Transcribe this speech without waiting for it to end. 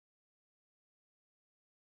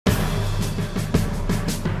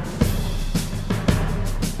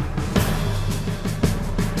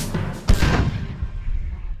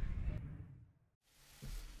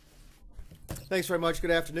Thanks very much.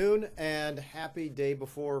 Good afternoon and happy day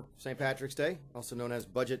before St. Patrick's Day, also known as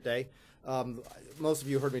Budget Day. Most of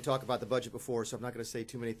you heard me talk about the budget before, so I'm not going to say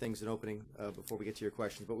too many things in opening before we get to your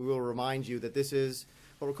questions. But we will remind you that this is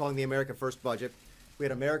what we're calling the America First budget. We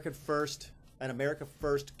had an America First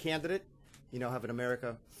candidate. You now have an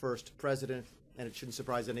America First president, and it shouldn't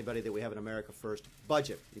surprise anybody that we have an America First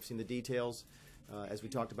budget. You've seen the details. As we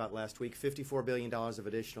talked about last week, $54 billion of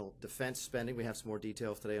additional defense spending. We have some more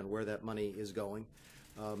details today on where that money is going.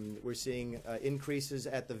 We're seeing increases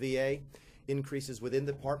at the VA, increases within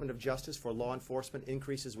the Department of Justice for law enforcement,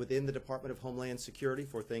 increases within the Department of Homeland Security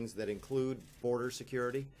for things that include border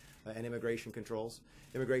security and immigration controls.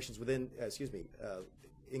 Increases within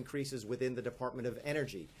the Department of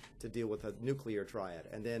Energy to deal with a nuclear triad,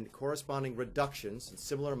 and then corresponding reductions in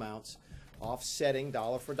similar amounts, offsetting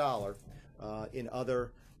dollar for dollar in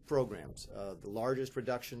other programs. The largest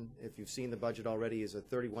reduction, if you've seen the budget already, is a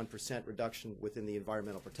 31% reduction within the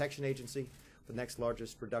Environmental Protection Agency. The next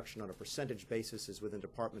largest reduction on a percentage basis is within the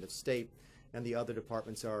Department of State, and the other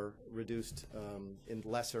departments are reduced in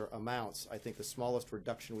lesser amounts. I think the smallest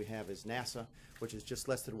reduction we have is NASA, which is just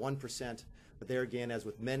less than 1%. But there again, as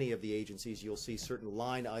with many of the agencies, you'll see certain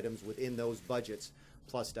line items within those budgets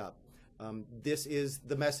plussed up. This is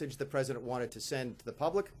the message the president wanted to send to the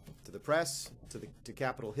public, to the press, to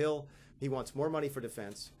Capitol Hill. He wants more money for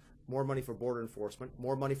defense, more money for border enforcement,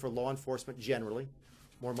 more money for law enforcement generally,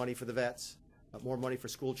 more money for the vets, more money for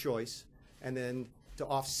school choice, and then to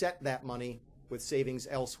offset that money with savings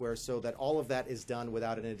elsewhere so that all of that is done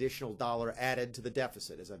without an additional dollar added to the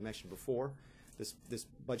deficit. As I've mentioned before, this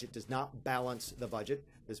budget does not balance the budget.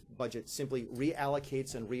 This budget simply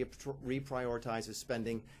reallocates and reprioritizes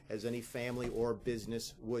spending as any family or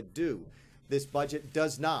business would do. This budget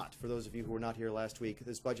does not, for those of you who were not here last week,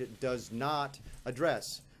 this budget does not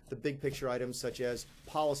address the big picture items such as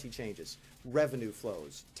policy changes, revenue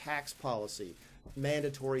flows, tax policy,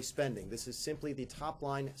 mandatory spending. This is simply the top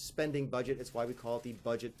line spending budget. It's why we call it the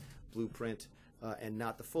budget blueprint and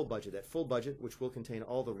not the full budget. That full budget, which will contain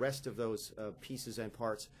all the rest of those pieces and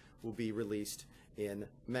parts, will be released in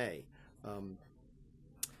May.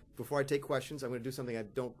 Before I take questions, I'm going to do something I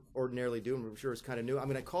don't ordinarily do, and I'm sure it's kind of new. I'm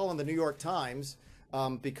going to call on the New York Times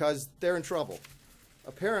because they're in trouble.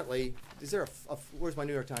 Apparently, is there where's my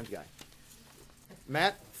New York Times guy?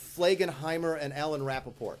 Matt Flagenheimer and Ellen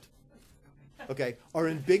Rappaport, okay, are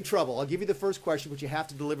in big trouble. I'll give you the first question, but you have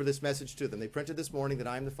to deliver this message to them. They printed this morning that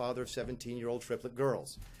I am the father of 17-year-old triplet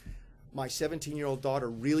girls. My 17-year-old daughter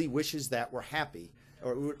really wishes that we're happy,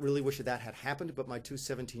 or really wishes that had happened, but my two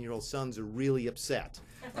 17-year-old sons are really upset.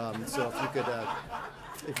 So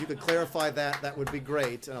if you could clarify that, that would be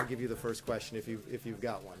great, and I'll give you the first question if you've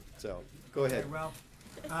got one. So go ahead. Okay, well,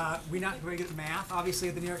 we're not very good at math, obviously,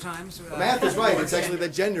 at the New York Times. Math is right. It's actually the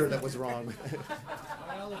gender that was wrong.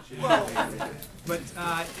 But,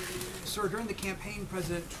 sir, during the campaign,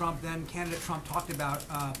 President Trump, then candidate Trump, talked about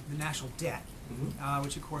the national debt,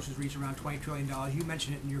 which, of course, has reached around $20 trillion. You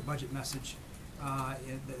mentioned it in your budget message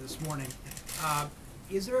this morning.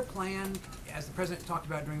 Is there a plan, as the president talked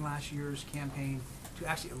about during last year's campaign, to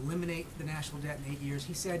actually eliminate the national debt in 8 years?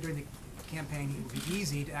 He said during the campaign it would be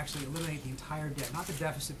easy to actually eliminate the entire debt, not the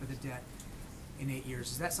deficit, but the debt in 8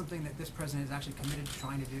 years. Is that something that this president is actually committed to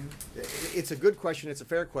trying to do? It's a good question. It's a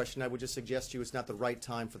fair question. I would just suggest to you it's not the right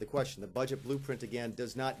time for the question. The budget blueprint, again,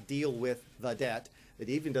 does not deal with the debt.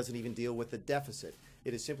 It doesn't even deal with the deficit.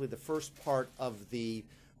 It is simply the first part of the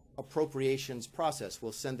appropriations process.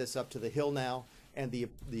 We'll send this up to the Hill now, and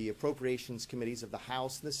the appropriations committees of the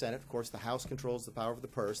House and the Senate. Of course, the House controls the power of the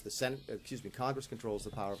purse. Congress controls the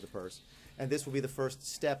power of the purse. And this will be the first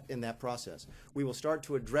step in that process. We will start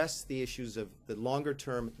to address the issues of the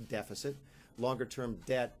longer-term deficit, longer-term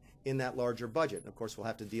debt in that larger budget. And of course, we'll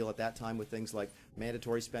have to deal at that time with things like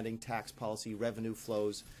mandatory spending, tax policy, revenue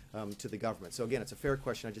flows to the government. So again, it's a fair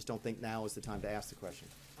question. I just don't think now is the time to ask the question.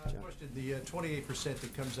 Question, the 28%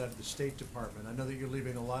 that comes out of the State Department, I know that you're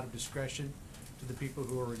leaving a lot of discretion to the people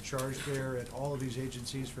who are in charge there at all of these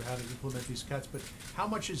agencies for how to implement these cuts, but how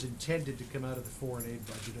much is intended to come out of the foreign aid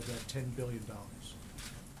budget of that $10 billion?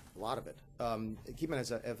 A lot of it. Keep in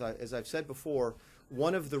mind, as I've said before,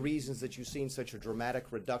 one of the reasons that you've seen such a dramatic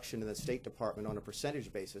reduction in the State Department on a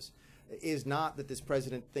percentage basis is not that this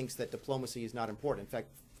president thinks that diplomacy is not important. In fact,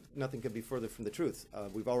 nothing could be further from the truth.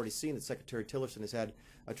 We've already seen that Secretary Tillerson has had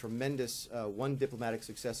a tremendous one diplomatic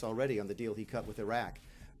success already on the deal he cut with Iraq.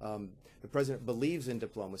 The president believes in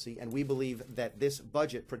diplomacy, and we believe that this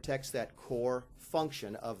budget protects that core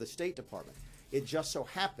function of the State Department. It just so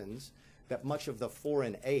happens that much of the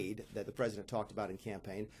foreign aid that the president talked about in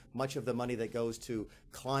campaign, much of the money that goes to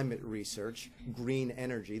climate research, green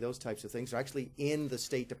energy, those types of things are actually in the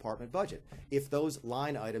State Department budget. If those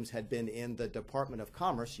line items had been in the Department of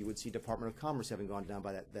Commerce, you would see Department of Commerce having gone down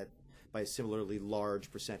by by a similarly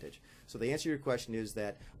large percentage. So the answer to your question is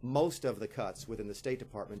that most of the cuts within the State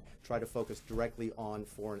Department try to focus directly on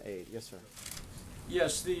foreign aid. Yes, sir.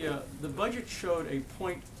 Yes, the budget showed a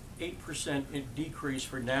 0.8% decrease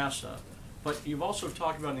for NASA, but you've also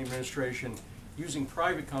talked about in the administration using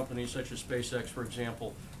private companies such as SpaceX, for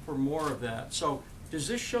example, for more of that. So does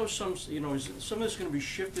this show some, is some of this going to be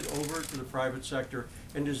shifted over to the private sector,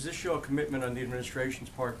 and does this show a commitment on the administration's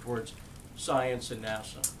part towards science and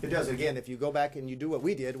NASA? It does. Again, if you go back and you do what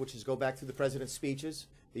we did, which is go back through the president's speeches,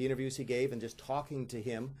 the interviews he gave, and just talking to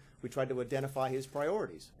him, we tried to identify his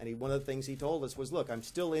priorities. And one of the things he told us was, look, I'm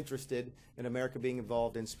still interested in America being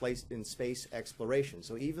involved in space exploration.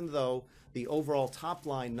 So even though the overall top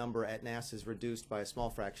line number at NASA is reduced by a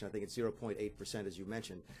small fraction, I think it's 0.8%, as you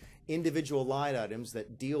mentioned, individual line items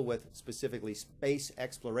that deal with specifically space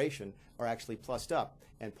exploration are actually plussed up.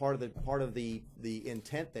 And part of the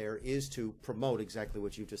intent there is to promote exactly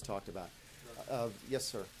what you've just talked about. Yes,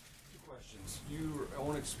 sir. Questions. Your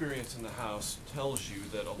own experience in the House tells you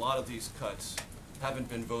that a lot of these cuts haven't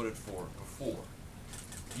been voted for before.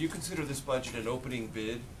 Do you consider this budget an opening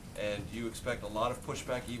bid, and do you expect a lot of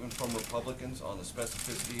pushback even from Republicans on the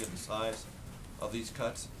specificity and the size of these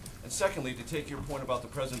cuts? And secondly, to take your point about the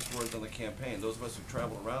president's words on the campaign, those of us who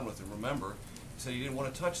traveled around with him remember he said he didn't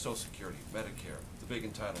want to touch Social Security, Medicare, the big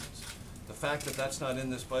entitlements. The fact that that's not in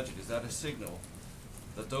this budget, is that a signal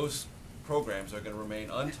that those programs are going to remain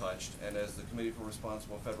untouched, and as the Committee for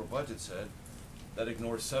Responsible Federal Budget said, that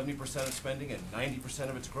ignores 70% of spending and 90%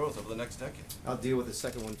 of its growth over the next decade? I'll deal with the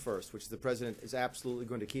second one first, which the president is absolutely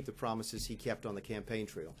going to keep the promises he kept on the campaign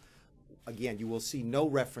trail. Again, you will see no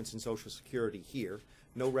reference in Social Security here,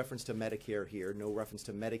 no reference to Medicare here, no reference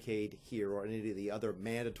to Medicaid here or any of the other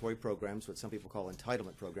mandatory programs, what some people call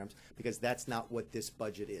entitlement programs, because that's not what this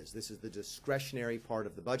budget is. This is the discretionary part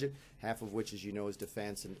of the budget, half of which, as you know, is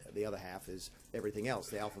defense, and the other half is everything else,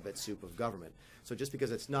 the alphabet soup of government. So just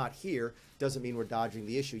because it's not here doesn't mean we're dodging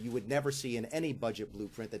the issue. You would never see in any budget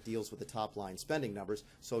blueprint that deals with the top line spending numbers,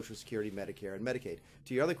 Social Security, Medicare, and Medicaid.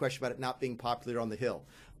 To your other question about it not being popular on the Hill,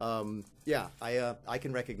 yeah, I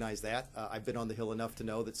can recognize that. I've been on the Hill enough to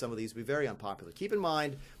know that some of these will be very unpopular. Keep in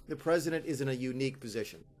mind, the president is in a unique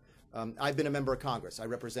position. I've been a member of Congress. I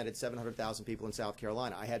represented 700,000 people in South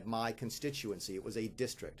Carolina. I had my constituency. It was a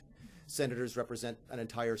district. Senators represent an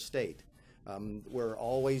entire state. We're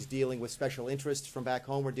always dealing with special interests from back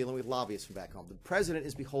home. We're dealing with lobbyists from back home. The president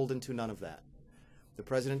is beholden to none of that. The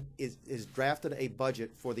president is drafted a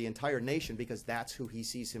budget for the entire nation because that's who he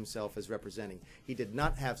sees himself as representing. He did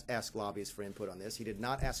not ask lobbyists for input on this. He did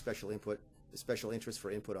not ask special interests for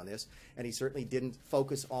input on this, and he certainly didn't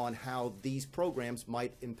focus on how these programs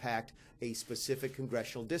might impact a specific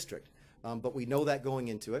congressional district. But we know that going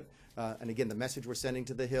into it. And again, the message we're sending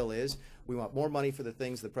to the Hill is we want more money for the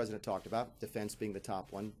things the president talked about, defense being the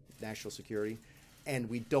top one, national security, and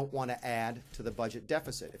we don't want to add to the budget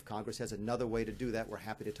deficit. If Congress has another way to do that, we're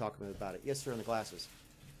happy to talk about it. Yes, sir, in the glasses.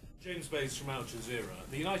 James Bays from Al Jazeera.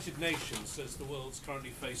 The United Nations says the world's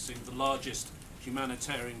currently facing the largest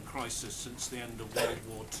humanitarian crisis since the end of World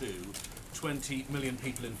War II. 20 million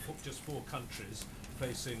people in just 4 countries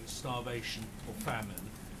facing starvation or famine,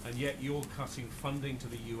 and yet you're cutting funding to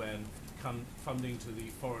the UN, funding to the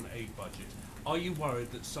foreign aid budget. Are you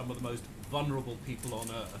worried that some of the most vulnerable people on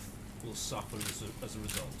Earth will suffer as a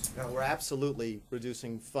result? We're absolutely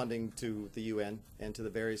reducing funding to the UN and to the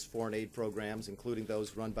various foreign aid programs, including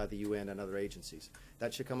those run by the UN and other agencies.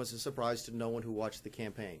 That should come as a surprise to no one who watched the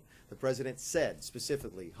campaign. The president said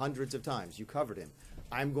specifically, hundreds of times, you covered him,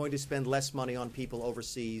 I'm going to spend less money on people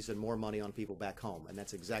overseas and more money on people back home. And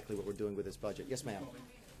that's exactly what we're doing with this budget. Yes, ma'am.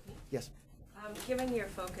 Yes. Given your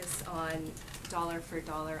focus on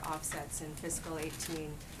dollar-for-dollar offsets in fiscal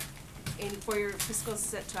 18, for your fiscal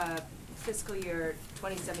year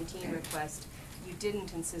 2017 request, you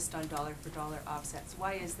didn't insist on dollar-for-dollar offsets.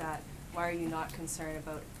 Why is that? Why are you not concerned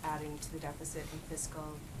about adding to the deficit in fiscal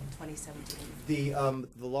 2017?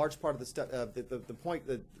 The large part of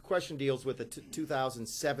the question deals with the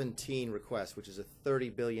 2017 request, which is a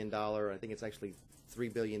 $30 billion. I think it's actually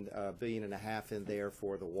 $3 billion and a half in there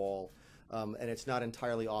for the wall, and it's not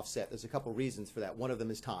entirely offset. There's a couple reasons for that. One of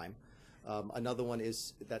them is time. Another one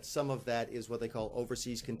is that some of that is what they call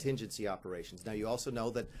overseas contingency operations. Now, you also know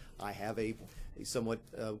that I have a somewhat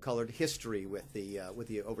colored history with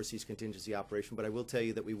the overseas contingency operation, but I will tell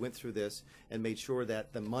you that we went through this and made sure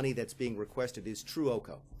that the money that's being requested is true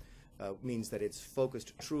OCO. means that it's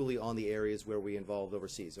focused truly on the areas where we involved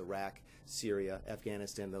overseas, Iraq, Syria,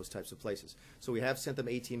 Afghanistan, those types of places. So we have sent them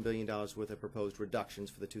 $18 billion worth of proposed reductions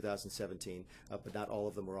for the 2017, but not all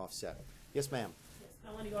of them were offset. Yes, ma'am.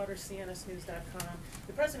 Melanie Order, CNSnews.com.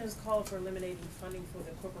 The President has called for eliminating funding for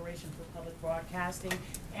the Corporation for Public Broadcasting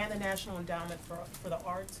and the National Endowment for the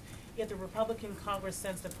Arts. Yet the Republican Congress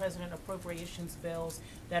sends the President appropriations bills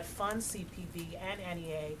that fund CPB and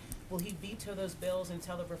NEA. Will he veto those bills and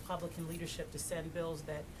tell the Republican leadership to send bills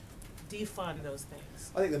that defund those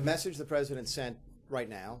things? I think the message the President sent right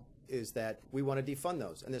now is that we want to defund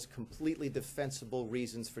those, and there's completely defensible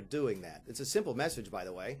reasons for doing that. It's a simple message, by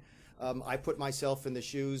the way. I put myself in the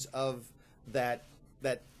shoes of that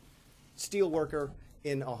steel worker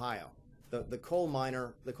in Ohio, the coal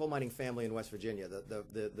mining family in West Virginia,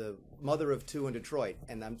 the mother of two in Detroit,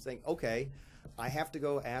 and I'm saying, okay, I have to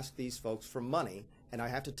go ask these folks for money, and I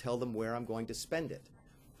have to tell them where I'm going to spend it.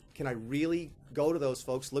 Can I really go to those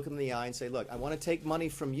folks, look them in the eye, and say, look, I want to take money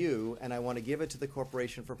from you, and I want to give it to the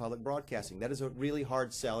Corporation for Public Broadcasting? That is a really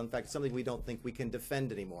hard sell. In fact, something we don't think we can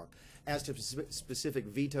defend anymore. As to specific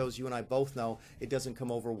vetoes, you and I both know it doesn't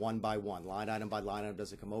come over one by one. Line item by line item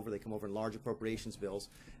doesn't come over. They come over in large appropriations bills,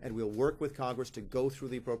 and we'll work with Congress to go through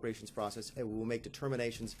the appropriations process, and we will make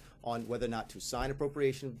determinations on whether or not to sign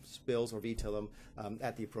appropriations bills or veto them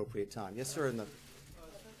at the appropriate time. Yes, sir. There's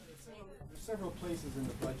several places in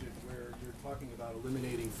the budget where you're talking about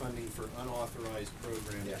eliminating funding for unauthorized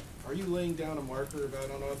programs. Yeah. Are you laying down a marker about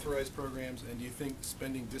unauthorized programs, and do you think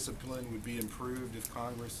spending discipline would be improved if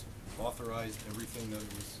Congress authorized everything that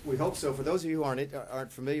it was? We hope so. For those of you who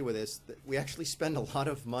aren't familiar with this, we actually spend a lot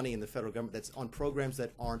of money in the federal government that's on programs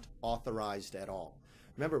that aren't authorized at all.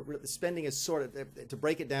 Remember, spending is sort of, to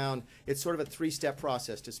break it down, it's sort of a three-step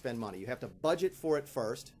process to spend money. You have to budget for it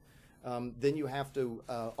first, then you have to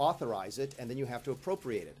authorize it, and then you have to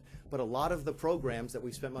appropriate it. But a lot of the programs that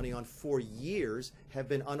we've spent money on for years have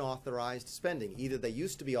been unauthorized spending. Either they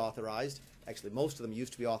used to be authorized, actually most of them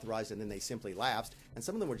used to be authorized and then they simply lapsed, and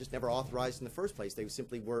some of them were just never authorized in the first place. They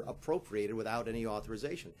simply were appropriated without any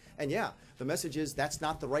authorization. And yeah, the message is that's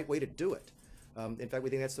not the right way to do it. In fact, we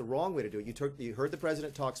think that's the wrong way to do it. You heard the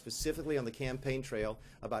President talk specifically on the campaign trail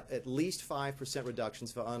about at least 5%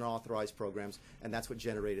 reductions for unauthorized programs, and that's what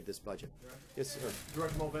generated this budget. Yes, sir.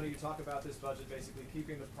 Director Mulvaney, you talk about this budget basically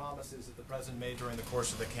keeping the promises that the President made during the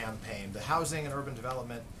course of the campaign. The housing and urban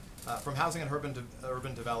development, from housing and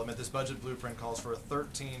urban development, this budget blueprint calls for a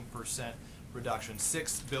 13% reduction,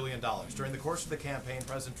 $6 billion. During the course of the campaign,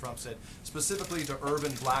 President Trump said, specifically to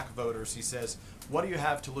urban black voters, he says, what do you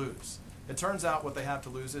have to lose? It turns out what they have to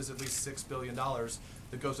lose is at least $6 billion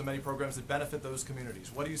that goes to many programs that benefit those communities.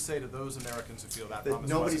 What do you say to those Americans who feel that promise?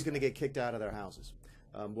 Nobody's going to get kicked out of their houses.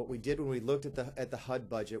 What we did when we looked at the HUD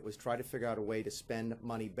budget was try to figure out a way to spend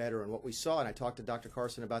money better. And what we saw, and I talked to Dr.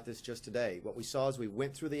 Carson about this just today, what we saw as we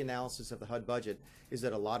went through the analysis of the HUD budget is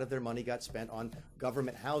that a lot of their money got spent on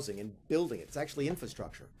government housing and building it. It's actually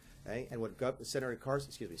infrastructure. Okay? And what what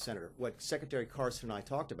Secretary Carson and I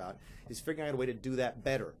talked about is figuring out a way to do that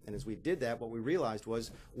better. And as we did that, what we realized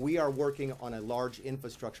was we are working on a large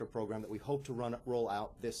infrastructure program that we hope to roll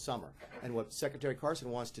out this summer. And what Secretary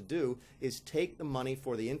Carson wants to do is take the money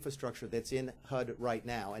for the infrastructure that's in HUD right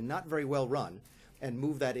now and not very well run, and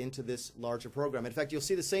move that into this larger program. In fact, you'll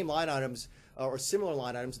see the same line items or similar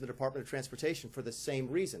line items in the Department of Transportation for the same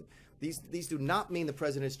reason. These do not mean the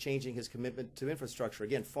President is changing his commitment to infrastructure.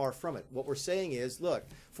 Again, far from it. What we're saying is, look,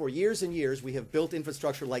 for years and years we have built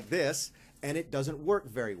infrastructure like this, and it doesn't work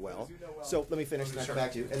very well. So let me finish and I'll come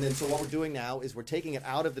back to you. And then so what we're doing now is we're taking it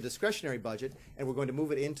out of the discretionary budget and we're going to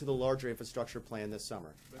move it into the larger infrastructure plan this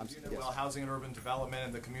summer. But you know, well, housing and urban development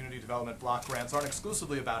and the community development block grants aren't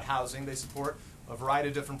exclusively about housing. They support a variety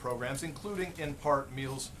of different programs, including in part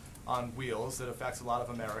Meals on Wheels that affects a lot of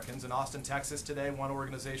Americans. In Austin, Texas today, one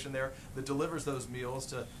organization there that delivers those meals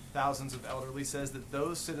to thousands of elderly says that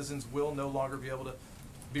those citizens will no longer be able to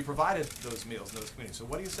be provided those meals in those communities. So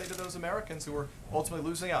what do you say to those Americans who are ultimately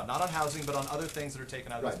losing out, not on housing, but on other things that are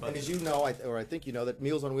taken out of this budget? And as you know, I think you know, that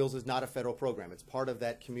Meals on Wheels is not a federal program. It's part of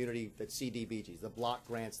that community, that CDBGs, the block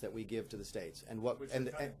grants that we give to the states.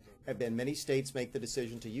 And many states make the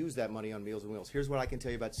decision to use that money on Meals on Wheels. Here's what I can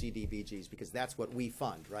tell you about CDBGs, because that's what we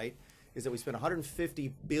fund, right? Is that we spent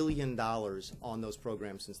 $150 billion on those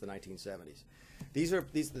programs since the 1970s. The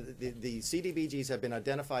CDBGs have been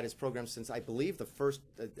identified as programs since, I believe,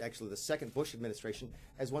 actually the second Bush administration,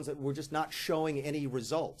 as ones that were just not showing any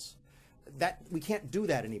results. We can't do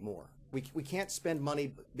that anymore. We can't spend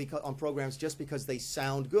money on programs just because they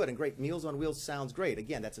sound good and great. Meals on Wheels sounds great.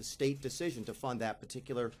 Again, that's a state decision to fund that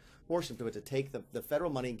particular portion to it, to take the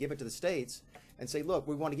federal money and give it to the states and say, look,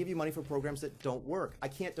 we want to give you money for programs that don't work. I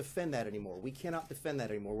can't defend that anymore. We cannot defend that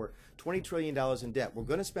anymore. We're $20 trillion in debt. We're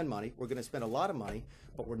going to spend money. We're going to spend a lot of money,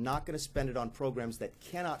 but we're not going to spend it on programs that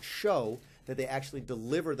cannot show that they actually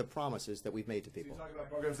deliver the promises that we've made to people. So you're talking about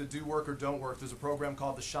programs that do work or don't work. There's a program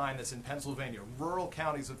called The Shine that's in Pennsylvania, rural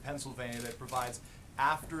counties of Pennsylvania, that provides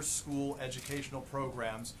after-school educational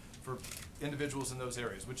programs for individuals in those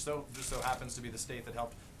areas, which just so happens to be the state that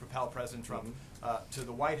helped propel President Trump to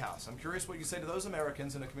the White House. I'm curious what you say to those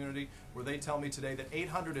Americans in a community where they tell me today that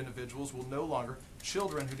 800 individuals will no longer,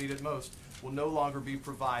 children who need it most, will no longer be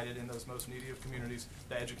provided in those most needy of communities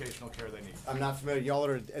the educational care they need. I'm not familiar. Y'all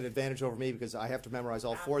are at an advantage over me because I have to memorize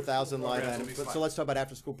all 4,000 line items. So let's talk about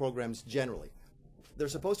after-school programs generally. They're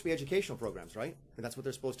supposed to be educational programs, right? And that's what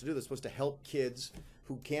they're supposed to do. They're supposed to help kids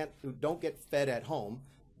who don't get fed at home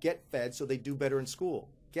get fed so they do better in school.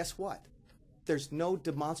 Guess what? There's no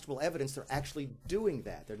demonstrable evidence they're actually doing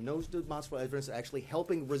that. There's no demonstrable evidence they're actually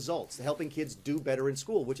helping results, helping kids do better in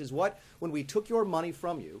school, which is what, when we took your money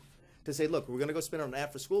from you to say, look, we're going to go spend on an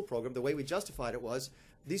after-school program, the way we justified it was,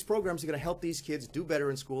 these programs are going to help these kids do better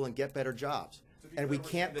in school and get better jobs. And we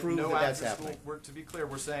can't prove that that's happening. To be clear,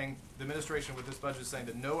 we're saying, the administration with this budget is saying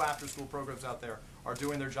that no after-school programs out there are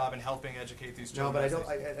doing their job and helping educate these children. No, but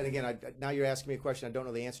I don't, and again, now you're asking me a question I don't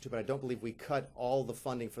know the answer to, but I don't believe we cut all the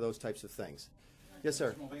funding for those types of things. Yes,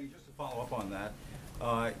 sir. Mulvaney, just to follow up on that,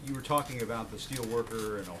 you were talking about the steel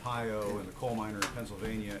worker in Ohio and the coal miner in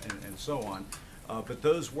Pennsylvania and so on, but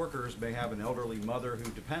those workers may have an elderly mother who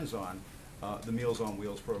depends on the Meals on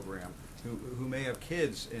Wheels program, who may have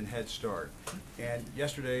kids in Head Start. And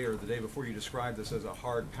yesterday or the day before you described this as a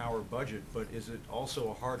hard power budget, but is it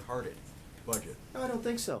also a hard-hearted budget? No, I don't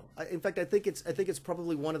think so. In fact, I think it's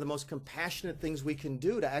probably one of the most compassionate things we can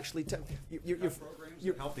do to actually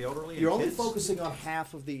you're help the elderly. You're and only kids? focusing on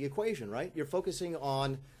half of the equation, right? You're focusing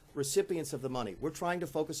on recipients of the money. We're trying to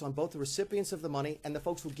focus on both the recipients of the money and the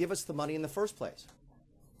folks who give us the money in the first place.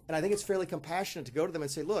 And I think it's fairly compassionate to go to them and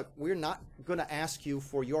say, look, we're not going to ask you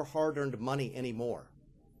for your hard-earned money anymore.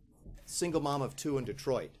 Single mom of 2 in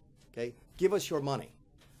Detroit, okay? Give us your money.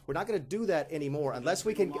 We're not going to do that anymore unless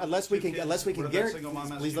we can guarantee.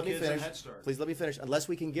 Please let me finish. Please let me finish. Unless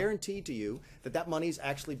we can guarantee to you that that money is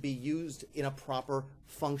actually be used in a proper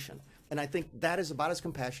function. And I think that is about as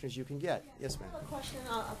compassionate as you can get. Yes, ma'am. I have a question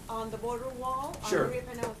on the border wall. Sure. Maria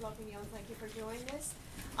Pena with Love Union. Thank you for doing this.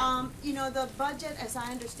 You know, the budget, as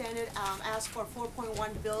I understand it, asked for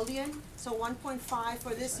 $4.1 billion, so 1.5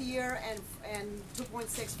 for this year and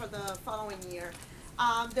 2.6 for the following year.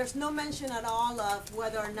 There's no mention at all of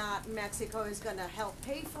whether or not Mexico is going to help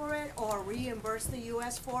pay for it or reimburse the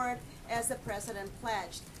U.S. for it, as the president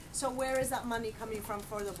pledged. So where is that money coming from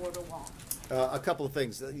for the border wall? A couple of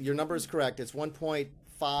things. Your number is correct. It's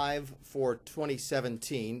 1.5 for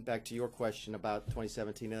 2017. Back to your question about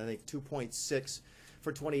 2017, and I think 2.6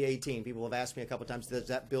 for 2018. People have asked me a couple of times, does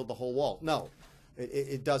that build the whole wall? No.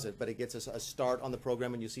 It doesn't, but it gets us a start on the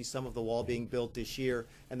program, and you see some of the wall being built this year,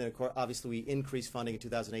 and then of course, obviously we increase funding in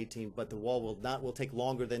 2018, but the wall will take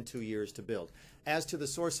longer than 2 years to build. As to the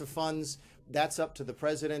source of funds, that's up to the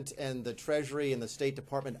President and the Treasury and the State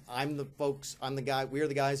Department. We're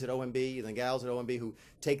the guys at OMB and the gals at OMB who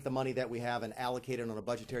take the money that we have and allocate it on a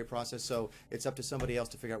budgetary process, so it's up to somebody else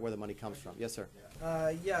to figure out where the money comes from. Yes, sir.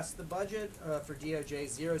 Yes, the budget for DOJ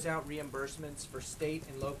zeroes out reimbursements for state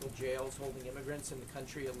and local jails holding immigrants in the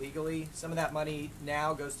country illegally. Some of that money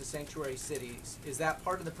now goes to sanctuary cities. Is that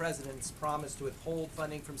part of the President's promise to withhold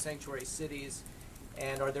funding from sanctuary cities?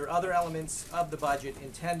 And are there other elements of the budget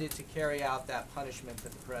intended to carry out that punishment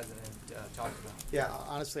that the President talked about? Yeah,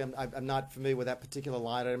 honestly, I'm not familiar with that particular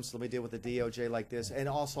line item, so let me deal with the DOJ like this, and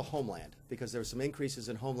also Homeland, because there are some increases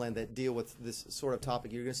in Homeland that deal with this sort of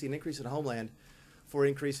topic. You're going to see an increase in Homeland for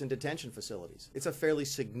increase in detention facilities. It's a fairly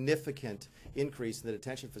significant increase in the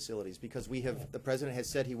detention facilities because the President has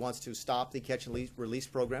said he wants to stop the catch and release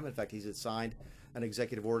program. In fact, he's signed an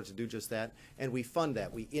executive order to do just that, and we fund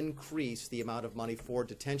that. We increase the amount of money for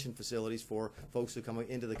detention facilities for folks who come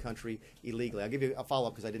into the country illegally. I'll give you a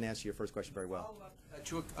follow-up because I didn't answer your first question very well.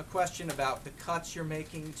 To a question about the cuts you're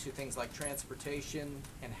making to things like transportation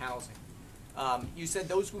and housing. You said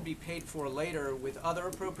those would be paid for later with other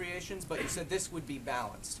appropriations, but you said this would be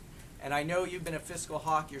balanced. And I know you've been a fiscal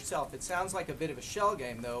hawk yourself. It sounds like a bit of a shell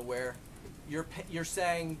game, though, where you're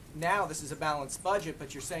saying now this is a balanced budget,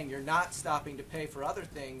 but you're saying you're not stopping to pay for other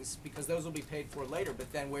things because those will be paid for later.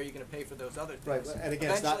 But then where are you going to pay for those other things? Right, and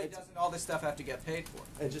again, it's not- eventually, doesn't all this stuff have to get paid for?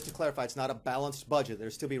 And just to clarify, it's not a balanced budget.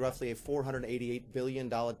 There'll still be roughly a $488 billion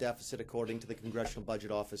deficit according to the Congressional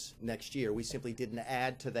Budget Office next year. We simply didn't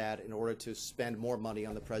add to that in order to spend more money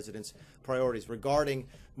on the president's priorities. Regarding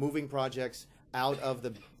moving projects out of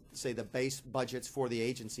the, say, the base budgets for the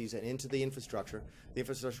agencies and into the infrastructure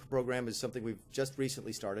program is something we've just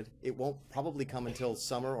recently started. It won't probably come until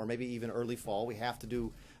summer or maybe even early fall. We have to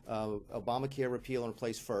do Obamacare repeal and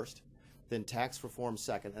replace first, then tax reform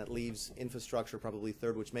second, and that leaves infrastructure probably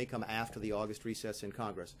third, which may come after the August recess in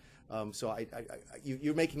Congress. So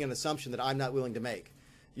you're making an assumption that I'm not willing to make.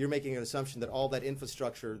 You're making an assumption that all that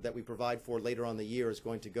infrastructure that we provide for later on in the year is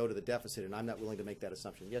going to go to the deficit, and I'm not willing to make that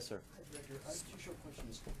assumption. Yes, sir. Hi, Director. Two short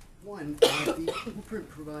questions. One, the blueprint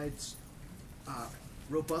provides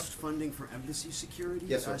robust funding for embassy security,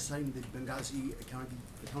 Yes, sir. citing the Benghazi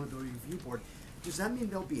Accountability Review Board. Does that mean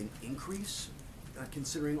there'll be an increase,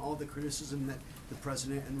 considering all the criticism that the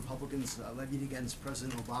President and Republicans levied against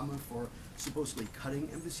President Obama for supposedly cutting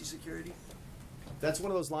embassy security? That's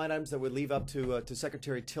one of those line items that would leave up to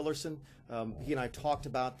Secretary Tillerson. He and I talked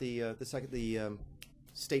about the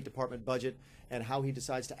State Department budget and how he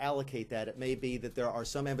decides to allocate that. It may be that there are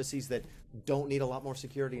some embassies that don't need a lot more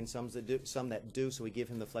security and some that do, so we give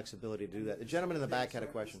him the flexibility to do that. The gentleman in the back had a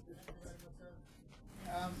question.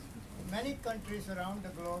 Many countries around the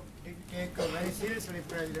globe did take very seriously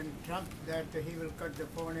President Trump that he will cut the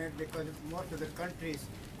foreign aid because most of the countries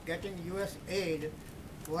getting U.S. aid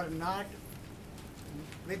were not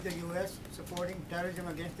with the U.S., supporting terrorism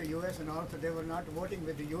against the U.S., and also they were not voting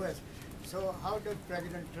with the U.S. So how does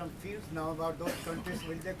President Trump feel now about those countries?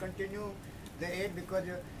 Will they continue the aid? Because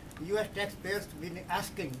U.S. taxpayers have been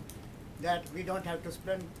asking that we don't have to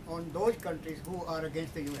spend on those countries who are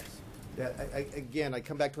against the U.S. Yeah, again, I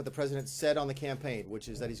come back to what the president said on the campaign, which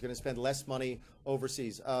is that he's going to spend less money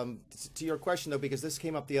overseas. To your question, though, because this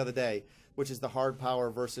came up the other day, which is the hard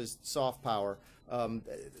power versus soft power,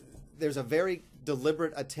 there's a very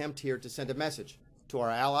deliberate attempt here to send a message to our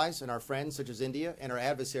allies and our friends, such as India, and our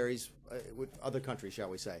adversaries with other countries, shall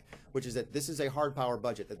we say, which is that this is a hard power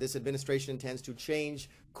budget, that this administration intends to change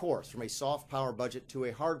course from a soft power budget to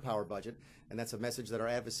a hard power budget, and that's a message that our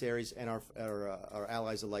adversaries and our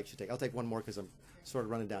allies alike should take. I'll take one more because I'm sort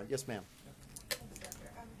of running down. Yes, ma'am.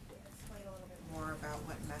 Explain a little bit more about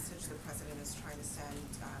what message the president is trying to send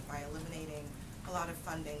by eliminating a lot of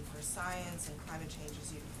funding for science and climate change,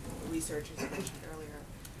 as research, as you mentioned earlier.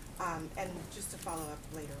 And just to follow up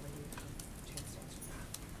later when you have a chance to answer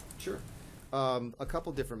that. Sure. A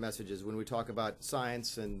couple different messages when we talk about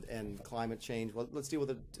science and climate change. Well, let's deal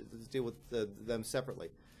with them separately.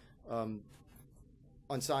 On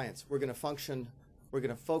science, we're going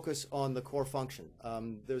to focus on the core function.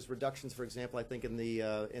 There's reductions, for example, I think in the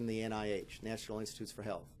NIH, National Institutes for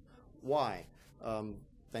Health. Why?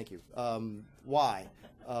 Thank you. Why?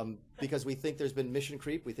 Because we think there's been mission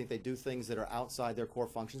creep. We think they do things that are outside their core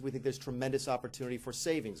functions. We think there's tremendous opportunity for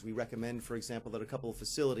savings. We recommend, for example, that a couple of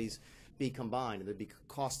facilities be combined and there'd be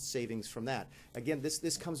cost savings from that. Again,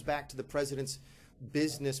 this comes back to the president's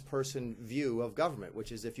business person view of government,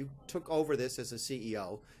 which is if you took over this as a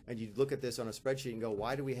CEO and you look at this on a spreadsheet and go,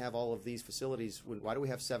 why do we have all of these facilities? Why do we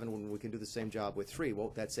have 7 when we can do the same job with 3?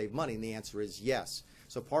 Won't that save money? And the answer is yes.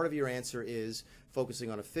 So part of your answer is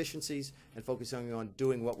focusing on efficiencies and focusing on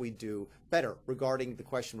doing what we do better. Regarding the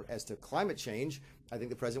question as to climate change, I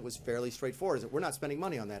think the president was fairly straightforward, is that we're not spending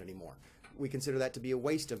money on that anymore. We consider that to be a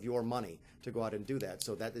waste of your money to go out and do that.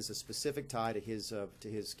 So that is a specific tie to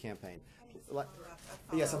his campaign.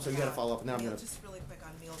 Yes, I'm sorry, you got to follow up, and then I'm going to... Just really quick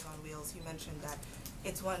on Meals on Wheels, you mentioned that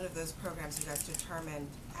it's one of those programs you guys determined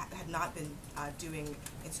had not been doing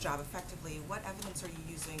its job effectively. What evidence are you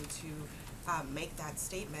using to make that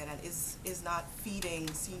statement, and is not feeding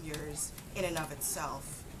seniors in and of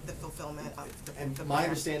itself the fulfillment of the And my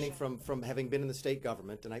understanding from having been in the state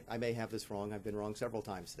government, and I may have this wrong, I've been wrong several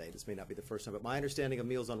times today, this may not be the first time, but my understanding of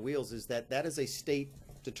Meals on Wheels is that that is a state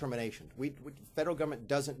determination. Federal government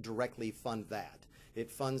doesn't directly fund that. It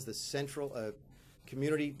funds the central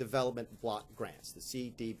community development block grants, the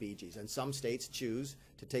CDBGs, and some states choose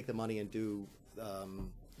to take the money and do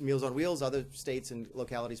Meals on Wheels. Other states and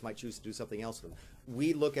localities might choose to do something else with them.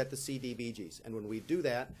 We look at the CDBGs, and when we do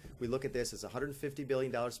that, we look at this as $150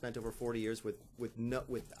 billion spent over 40 years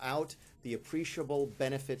without the appreciable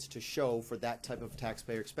benefits to show for that type of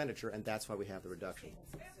taxpayer expenditure, and that's why we have the reduction.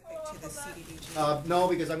 To the CDBG. No,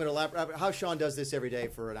 because I'm going to elaborate. How Sean does this every day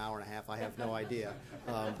for an hour and a half, I have no idea.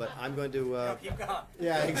 But I'm going to. Keep going.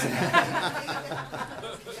 Yeah, exactly.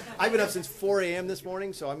 I've been up since 4 a.m. this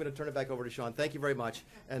morning, so I'm going to turn it back over to Sean. Thank you very much,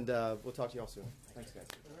 and we'll talk to you all soon. Thanks, guys.